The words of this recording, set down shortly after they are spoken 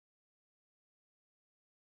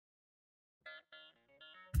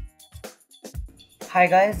Hi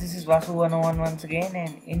guys, this is Vasu 101 once again,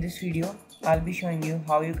 and in this video I'll be showing you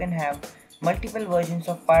how you can have multiple versions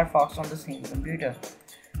of Firefox on the same computer.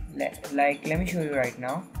 Let me show you right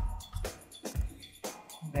now.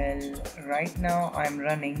 Well, right now I'm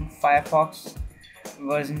running Firefox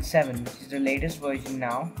version 7, which is the latest version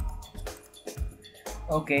now.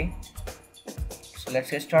 Okay, so let's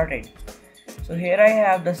get started. So here I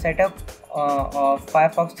have the setup of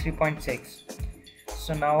Firefox 3.6.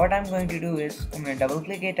 So now what I'm going to do is I'm going to double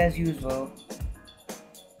click it as usual.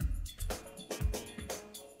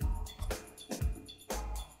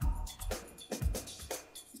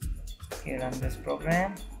 Okay, run this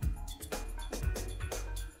program.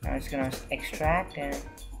 Now it's going to extract and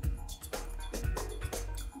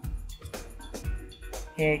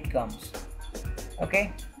here it comes.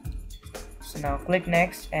 Okay, so now click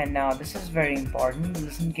next, and now this is very important,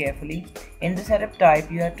 listen carefully. In the setup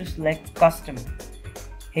type you have to select custom,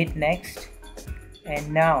 hit next, and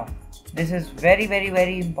now this is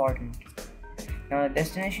very important. Now the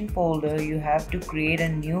destination folder, you have to create a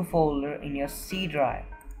new folder in your C drive.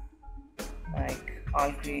 Like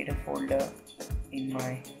I'll create a folder in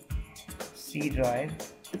my C drive.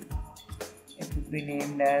 It would be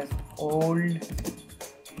named as old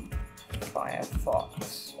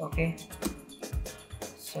Firefox. Okay,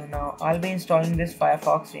 so now I'll be installing this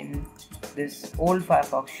Firefox in this old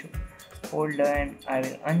Firefox folder, and I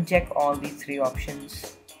will uncheck all these three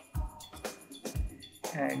options.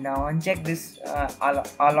 And now uncheck this.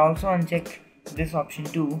 I'll also uncheck this option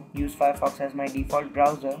too, use Firefox as my default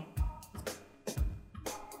browser.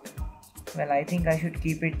 Well, I think I should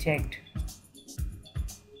keep it checked,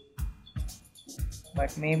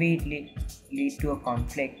 but maybe it lead to a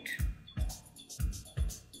conflict.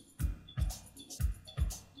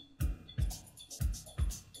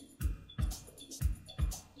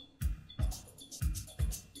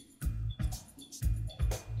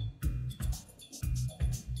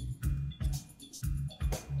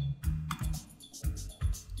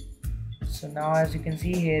 So now as you can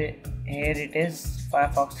see here it is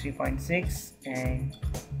Firefox 3.6, and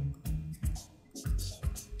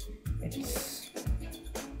it's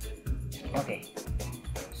okay.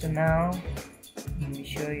 So now let me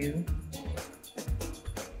show you,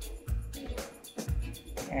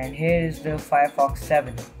 and here is the Firefox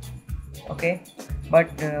 7. Okay, but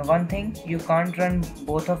one thing, you can't run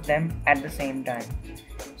both of them at the same time.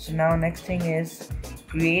 So now next thing is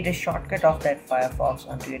create a shortcut of that Firefox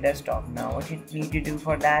onto your desktop. Now what you need to do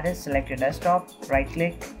for that is select your desktop, right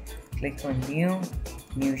click on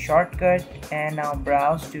new shortcut, and now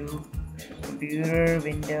browse to computer,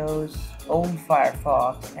 Windows, old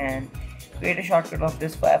Firefox, and create a shortcut of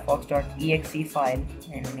this firefox.exe file,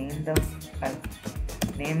 and name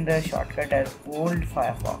the shortcut as old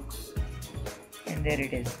Firefox, and there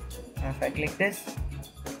it is. Now if I click this,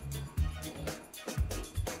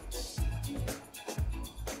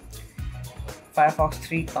 Firefox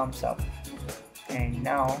 3 comes up, and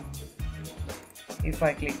now if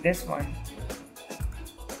I click this one,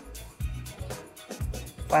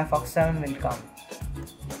 Firefox 7 will come.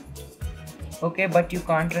 Okay, but you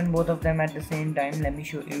can't run both of them at the same time. Let me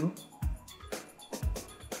show you.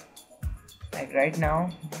 Like right now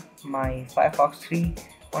my Firefox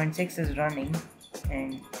 3.6 is running,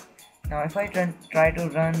 and now if I try to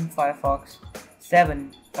run Firefox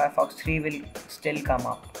 7, Firefox 3 will still come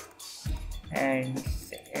up. And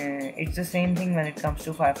it's the same thing when it comes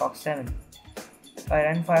to Firefox 7. If I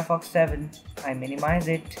run Firefox 7, I minimize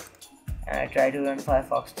it, and I try to run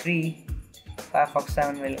Firefox 3, Firefox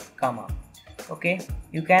 7 will come up. Okay,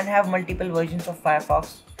 you can have multiple versions of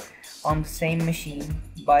Firefox on the same machine,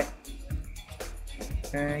 but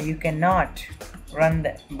you cannot run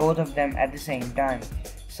both of them at the same time.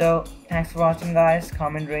 So thanks for watching guys,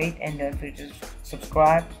 comment, rate, and don't forget to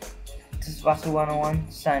subscribe. This is Vasu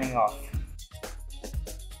 101 signing off.